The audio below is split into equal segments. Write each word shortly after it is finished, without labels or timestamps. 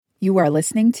You are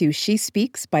listening to She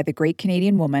Speaks by the Great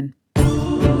Canadian Woman.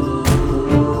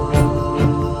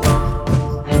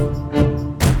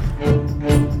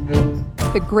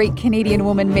 The Great Canadian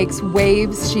Woman makes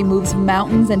waves, she moves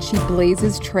mountains, and she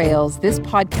blazes trails. This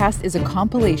podcast is a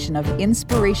compilation of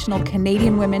inspirational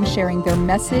Canadian women sharing their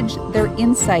message, their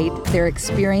insight, their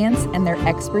experience, and their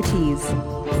expertise.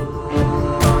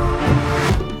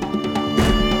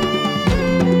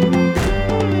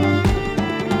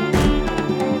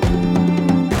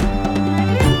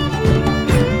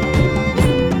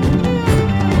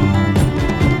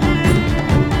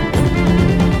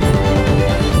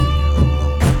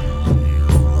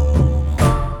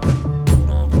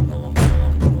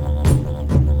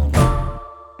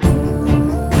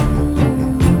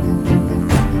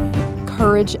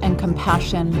 Courage and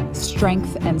compassion,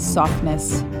 strength and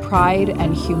softness, pride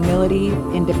and humility,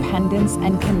 independence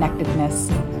and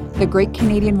connectedness. The Great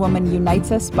Canadian Woman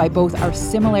unites us by both our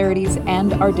similarities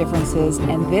and our differences,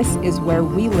 and this is where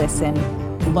we listen,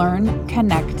 learn,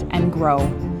 connect, and grow.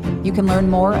 You can learn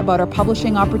more about our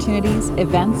publishing opportunities,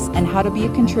 events, and how to be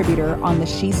a contributor on the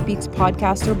She Speaks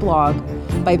podcast or blog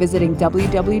by visiting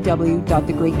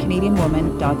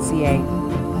www.thegreatcanadianwoman.ca.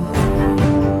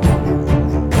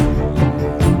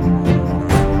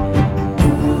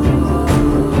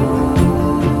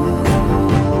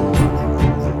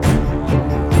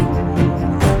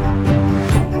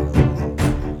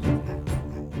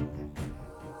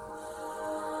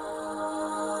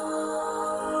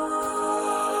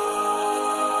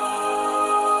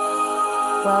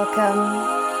 Welcome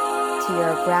to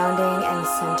your grounding and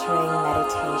centering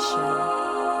meditation.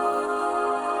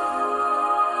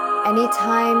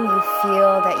 Anytime you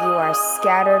feel that you are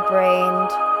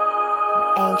scatterbrained,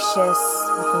 anxious,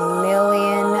 with a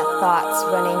million thoughts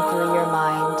running through your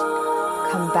mind,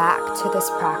 come back to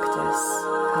this practice,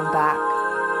 come back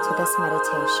to this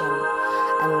meditation,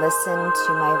 and listen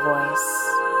to my voice.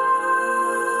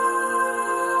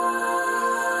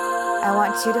 I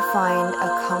want you to find a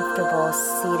comfortable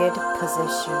seated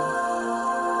position.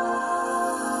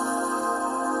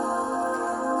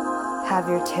 Have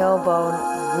your tailbone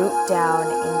root down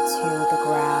into the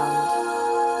ground.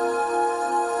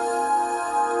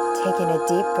 Taking a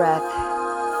deep breath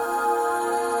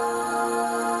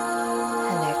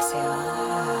and exhale.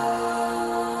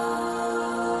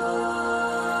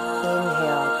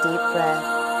 Inhale, deep breath.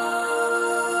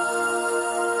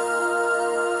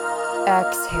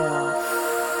 Exhale.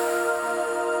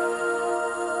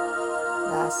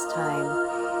 Last time.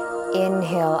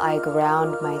 Inhale, I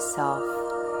ground myself.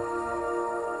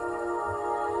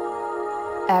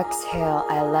 Exhale,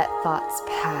 I let thoughts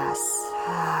pass.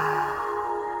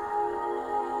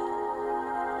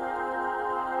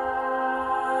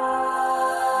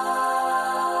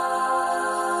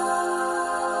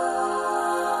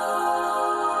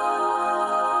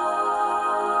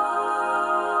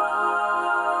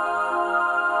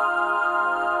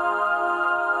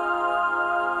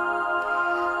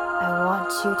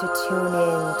 You to tune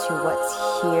in to what's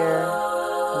here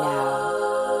now.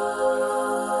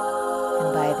 And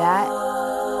by that,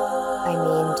 I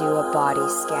mean do a body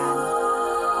scan.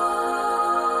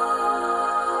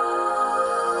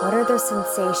 What are the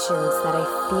sensations that I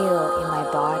feel in my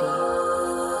body?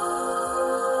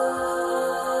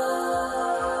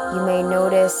 You may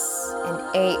notice an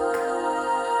ache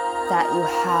that you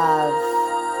have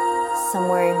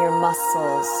somewhere in your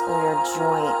muscles or your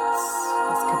joints.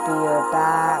 This could be your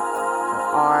back,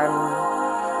 your arm,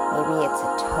 maybe it's a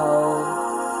toe.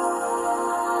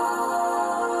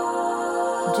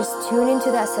 And just tune into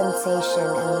that sensation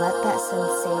and let that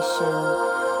sensation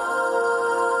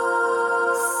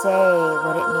say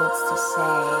what it needs to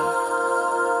say.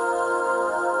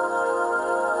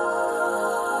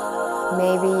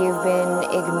 Maybe you've been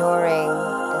ignoring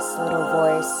this little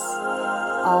voice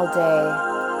all day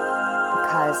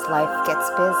because life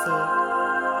gets busy.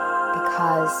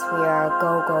 Because we are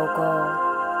go, go, go,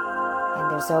 and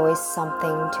there's always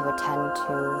something to attend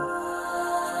to,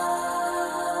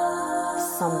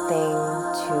 something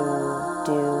to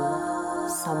do,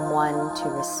 someone to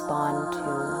respond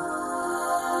to.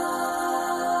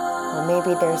 Or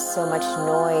maybe there's so much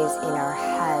noise in our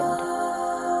head,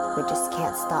 we just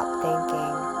can't stop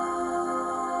thinking,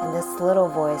 and this little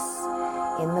voice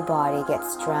in the body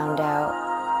gets drowned out.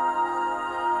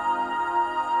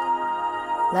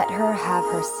 Let her have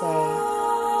her say.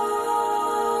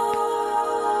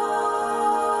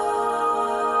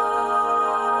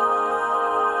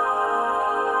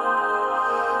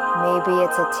 Maybe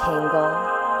it's a tingle.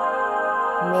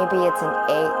 Maybe it's an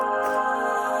ache.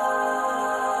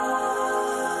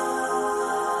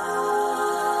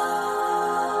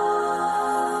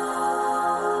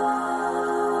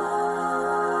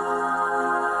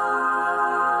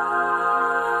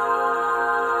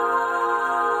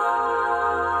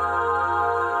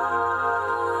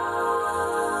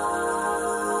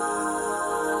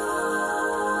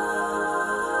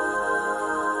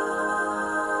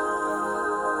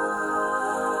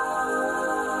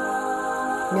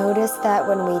 Notice that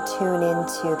when we tune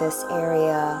into this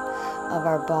area of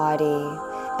our body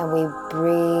and we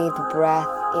breathe breath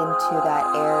into that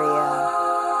area,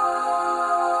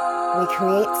 we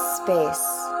create space.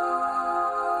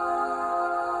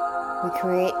 We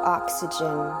create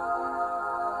oxygen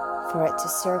for it to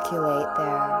circulate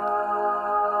there.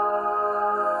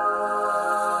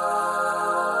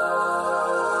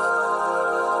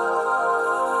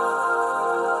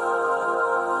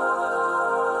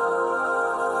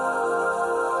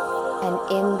 And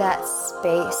in that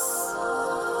space,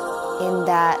 in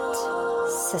that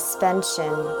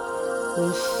suspension, we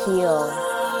heal.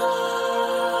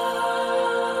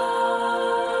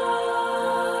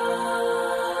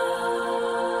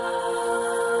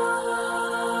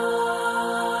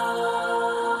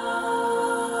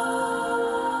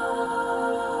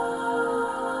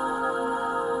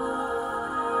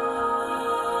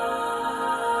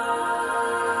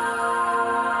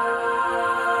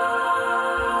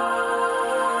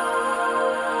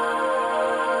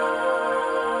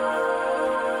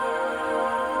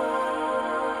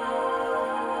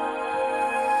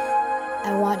 I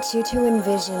want you to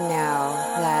envision now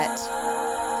that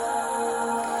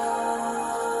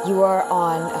you are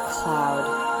on a cloud.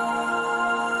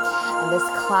 And this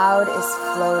cloud is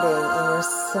floating, and you're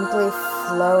simply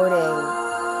floating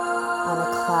on a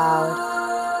cloud.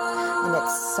 And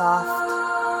it's soft,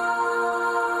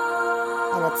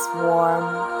 and it's warm,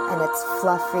 and it's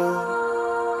fluffy,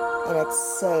 and it's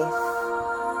safe.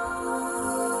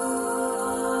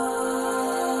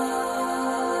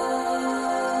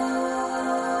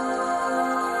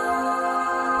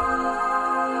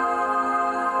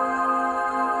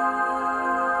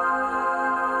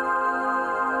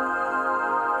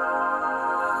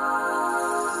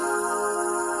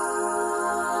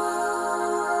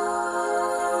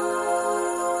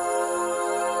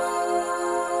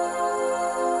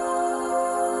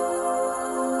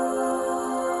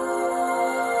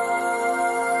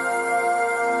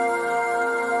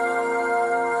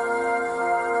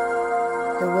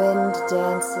 The wind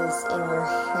dances in your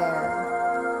hair.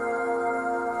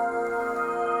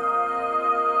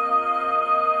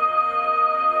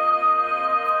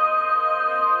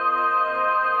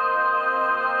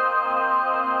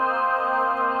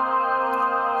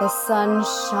 The sun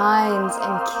shines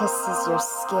and kisses your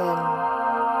skin.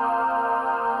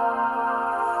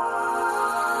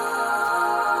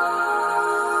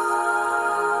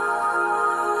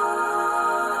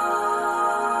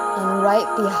 And right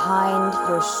behind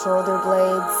your shoulder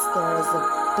blades, there is a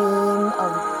beam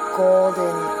of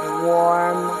golden,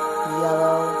 warm,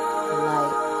 yellow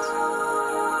light.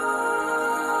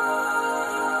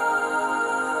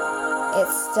 It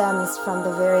stems from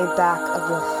the very back of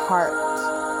your heart.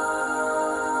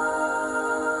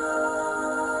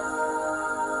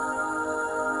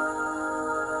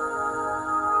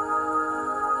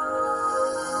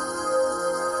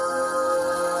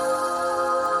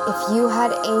 If you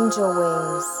had angel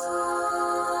wings,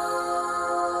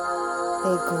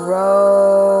 they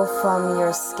grow from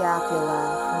your scapula,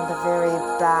 from the very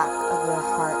back of your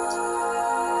heart.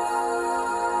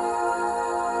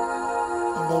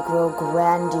 And they grow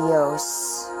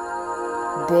grandiose,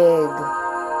 big,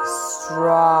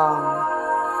 strong,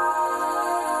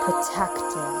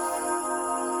 protective.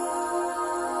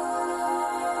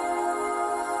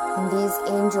 And these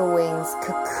angel wings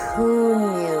cocoon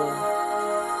you.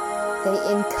 They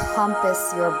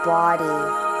encompass your body.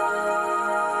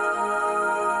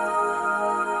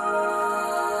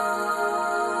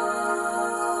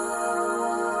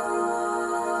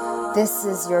 This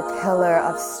is your pillar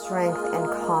of strength and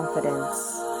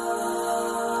confidence.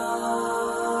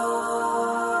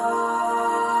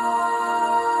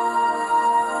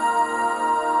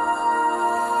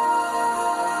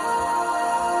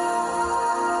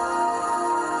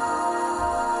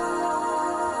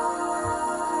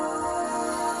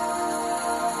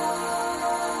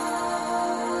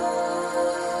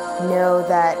 Know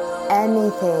that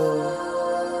anything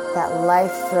that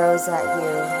life throws at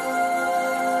you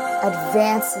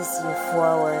advances you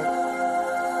forward.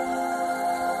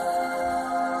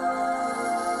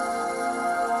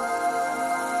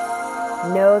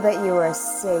 Know that you are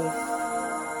safe,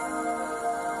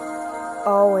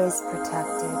 always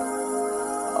protected,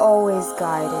 always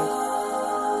guided,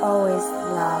 always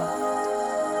loved.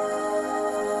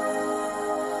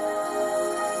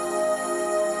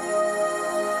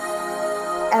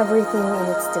 Everything in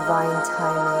its divine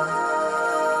timing.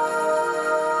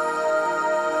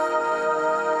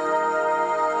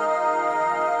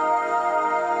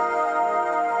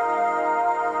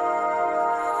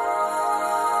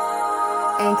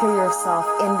 Anchor yourself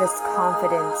in this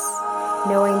confidence,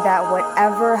 knowing that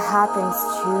whatever happens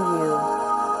to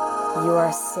you, you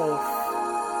are safe.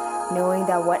 Knowing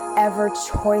that whatever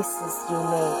choices you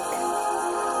make,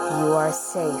 you are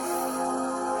safe.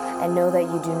 And know that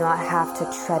you do not have to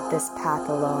tread this path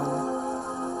alone.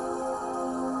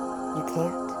 You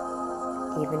can't,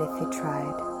 even if you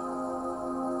tried.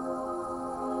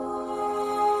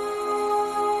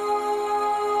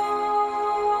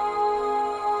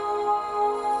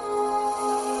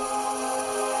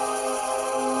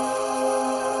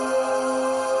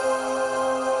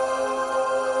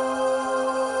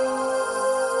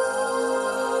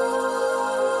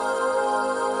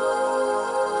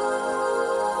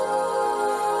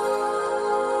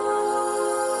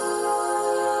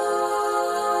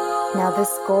 Now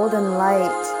this golden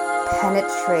light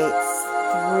penetrates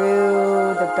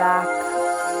through the back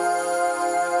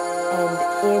and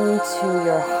into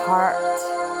your heart.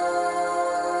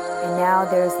 And now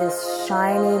there's this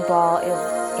shiny ball of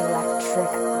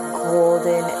electric,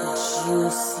 golden,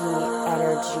 juicy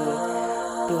energy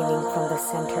beaming from the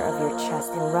center of your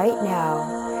chest. And right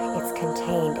now it's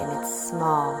contained and it's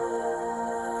small.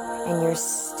 And you're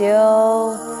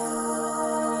still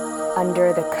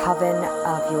under the coven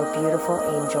of your beautiful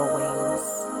angel wings.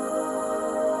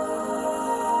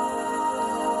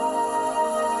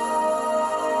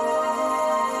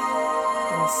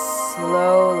 And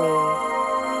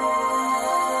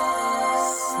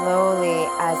slowly,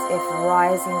 as if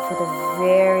rising for the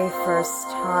very first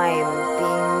time,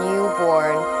 being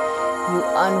newborn, you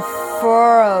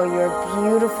unfurl your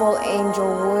beautiful angel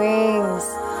wings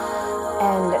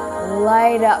and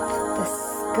light up the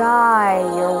sky.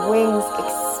 Your wings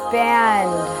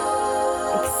expand,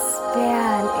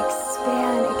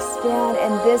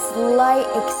 and this light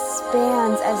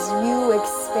expands as you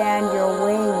expand your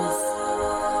wings.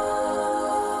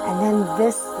 And then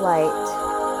this light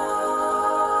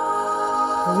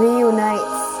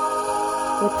reunites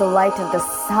with the light of the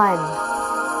sun,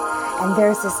 and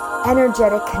there's this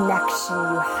energetic connection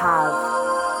you have.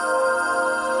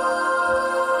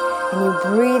 And you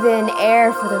breathe in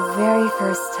air for the very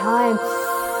first time.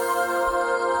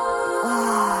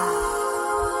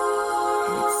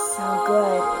 And it's so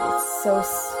good. It's so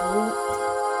sweet.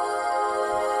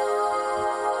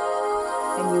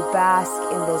 And you bask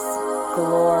in this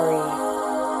glory.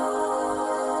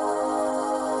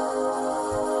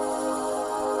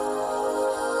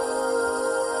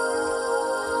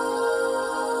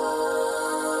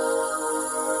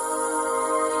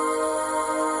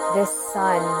 This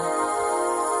sun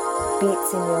beats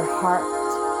in your heart.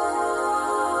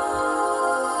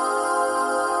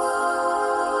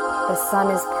 The sun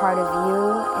is part of you,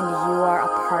 and you are a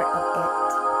part of it.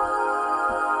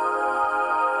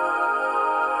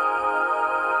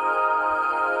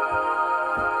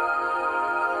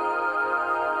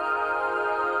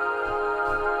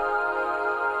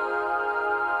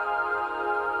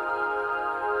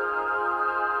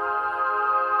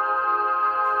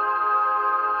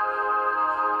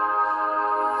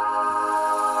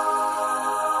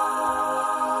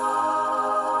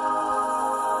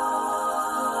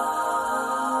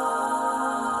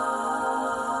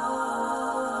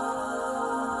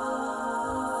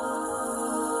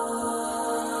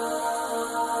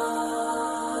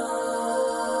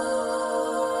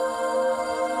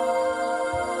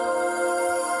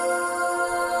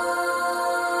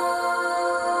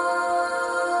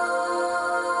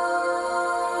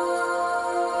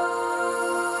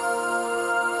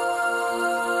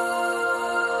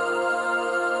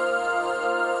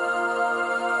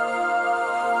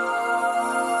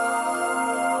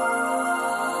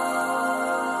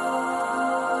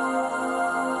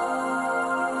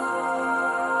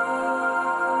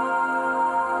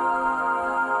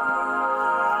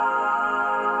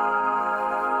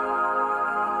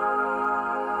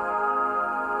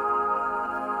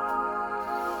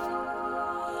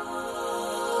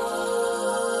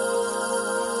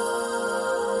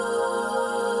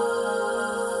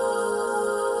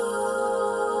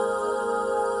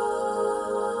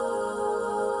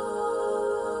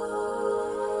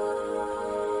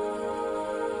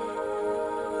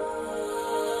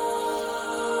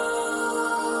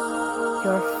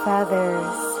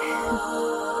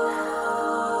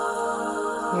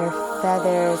 Your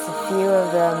feathers, a few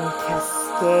of them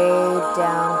cascade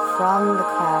down from the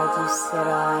cloud you sit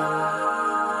on.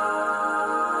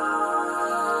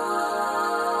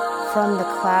 From the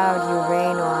cloud you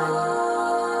reign on.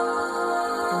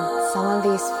 And some of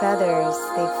these feathers,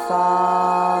 they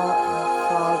fall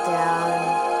down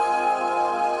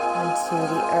onto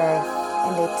the earth,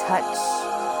 and they touch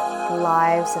the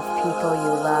lives of people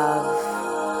you love.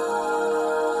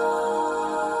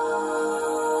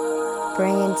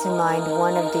 bring into mind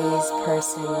one of these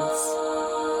persons.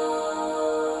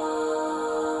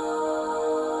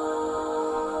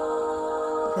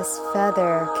 This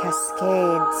feather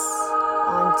cascades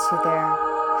onto their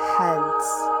heads.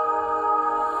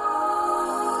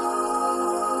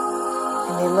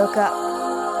 And they look up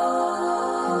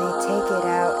and they take it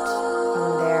out from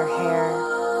their hair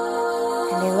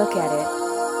and they look at it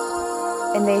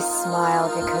and they smile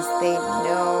because they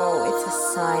know it's a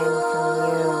sign from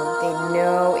you. They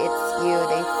know it's you.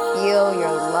 They feel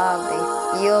your love.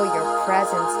 They feel your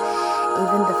presence.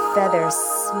 Even the feather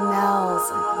smells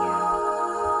of you.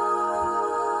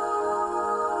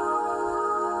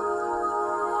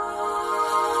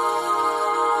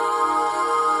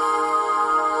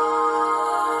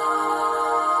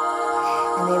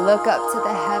 And they look up to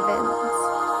the heavens.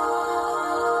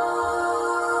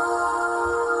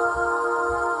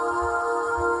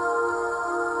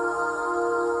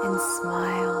 And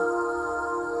smile.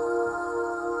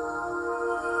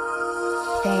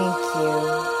 Thank you,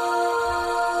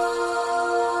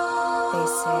 they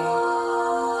say.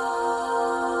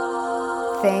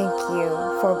 Thank you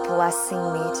for blessing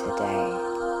me today.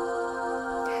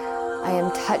 I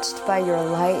am touched by your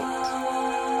light.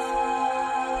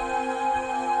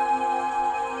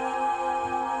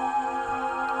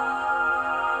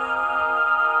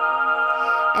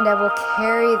 And I will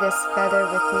carry this feather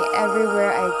with me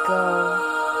everywhere I go.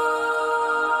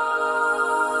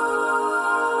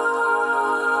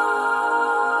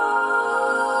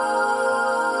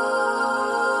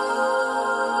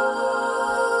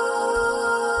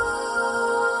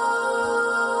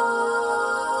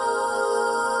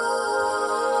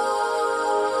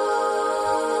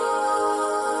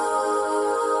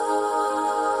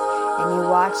 And you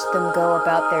watch them go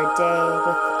about their day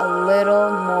with a little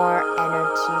more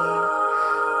energy,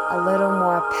 a little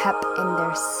more pep in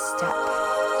their step,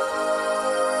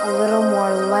 a little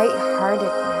more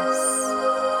lightheartedness,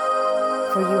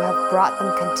 for you have brought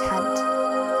them content.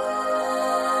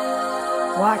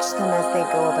 Watch them as they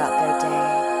go about their day.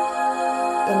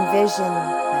 Envision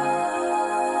them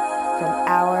from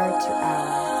hour to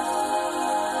hour.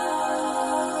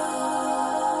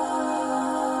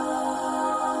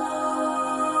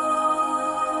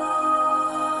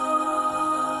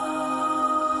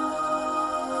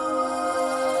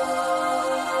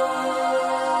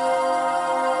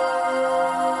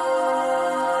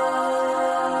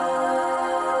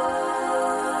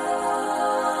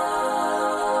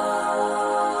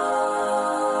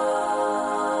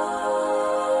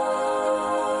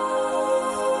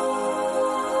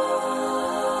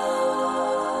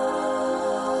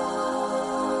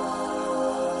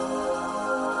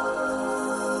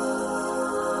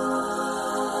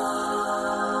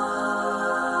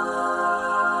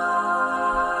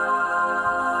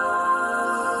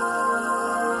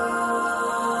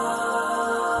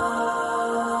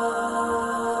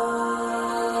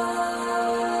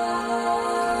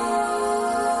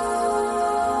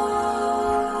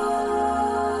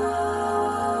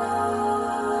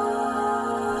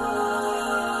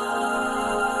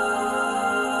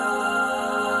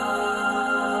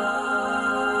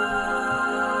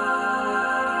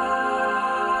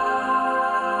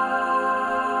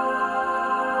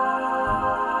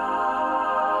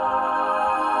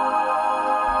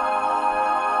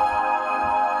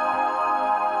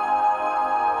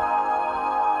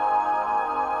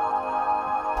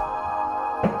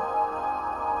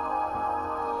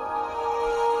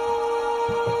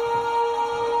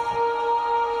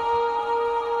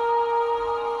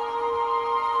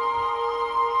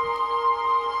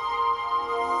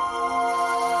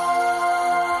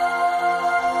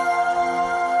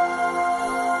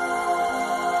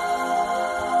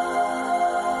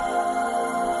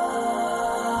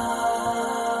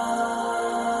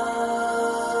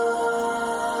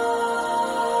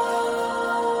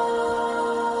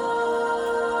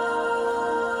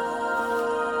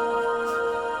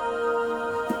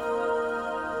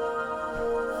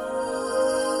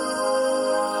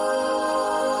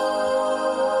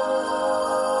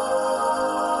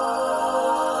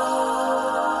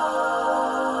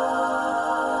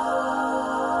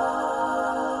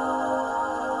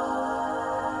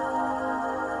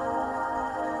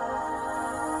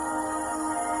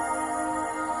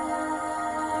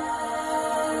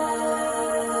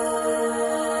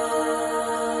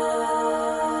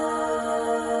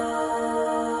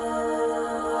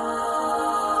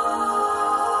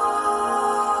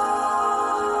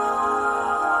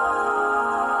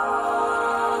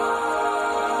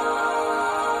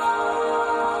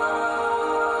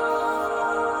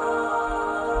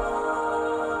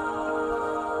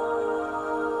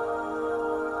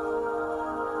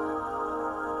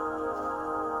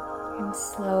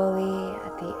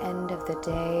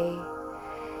 day,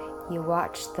 you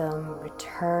watch them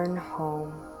return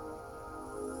home.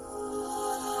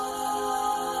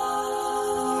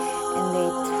 And they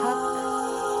tuck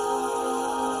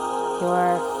your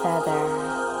feather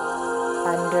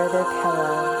under their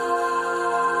pillow.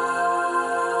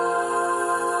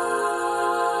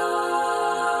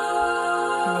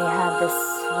 And they have the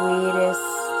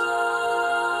sweetest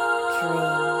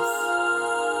dreams.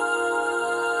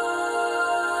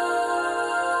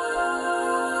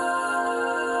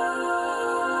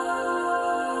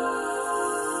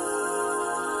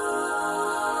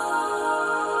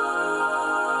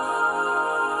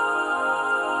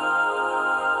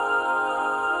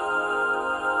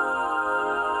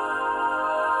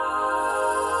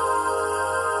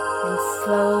 And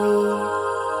slowly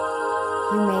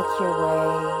you make your way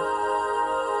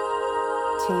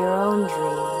to your own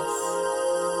dreams,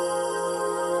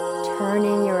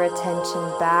 turning your attention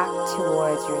back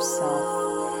towards yourself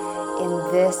in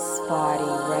this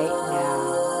body right now.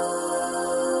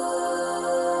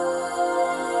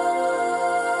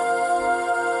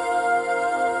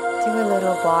 Do a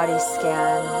little body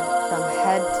scan from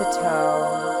head to toe,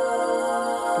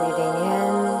 breathing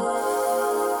in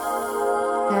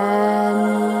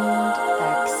and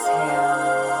exhale.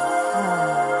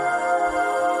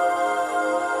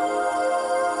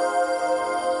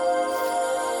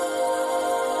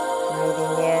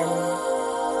 Breathing in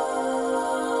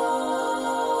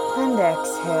and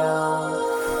exhale.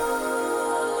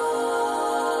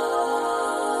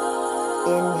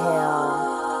 Inhale,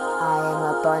 I am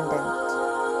abundant.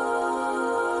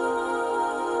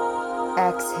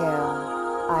 Exhale,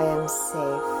 I am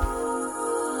safe.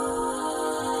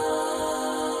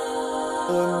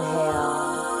 Inhale,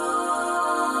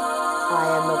 I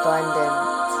am abundant.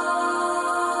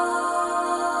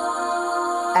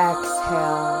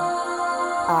 Exhale,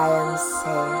 I am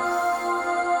safe.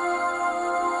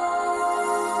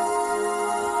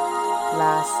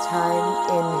 Last time,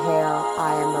 inhale,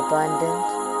 I am abundant.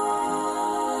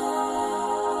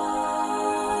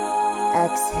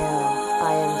 Exhale,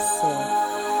 I am safe.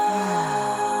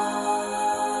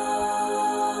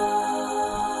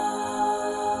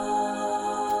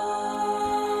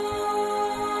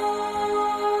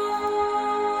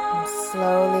 And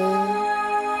slowly,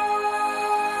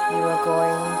 you are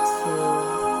going to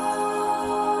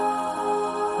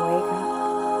wake up.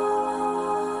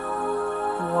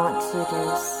 I want you to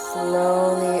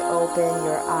slowly open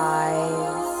your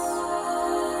eyes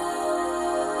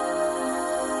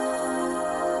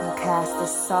and cast a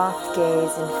soft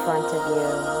gaze in front of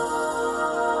you.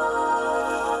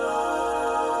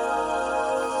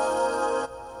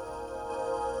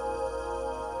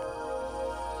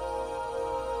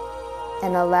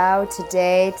 And allow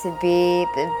today to be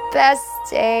the best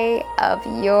day of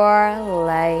your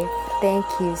life. Thank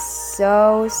you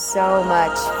so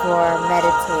much for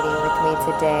meditating with me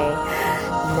today.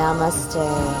 Namaste.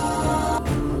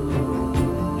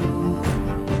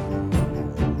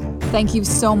 Thank you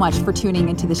so much for tuning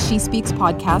into the She Speaks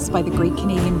podcast by The Great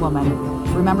Canadian Woman.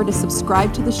 Remember to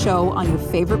subscribe to the show on your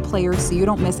favorite player so you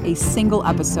don't miss a single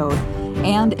episode.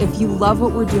 And if you love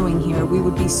what we're doing here, we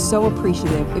would be so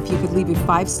appreciative if you could leave a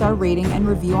 5-star rating and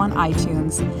review on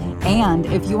iTunes. And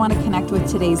if you want to connect with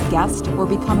today's guest or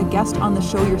become a guest on the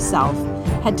show yourself,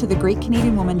 head to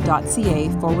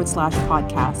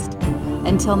thegreatcanadianwoman.ca/podcast.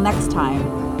 Until next time,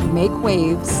 make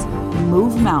waves,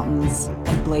 move mountains,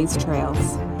 and blaze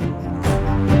trails.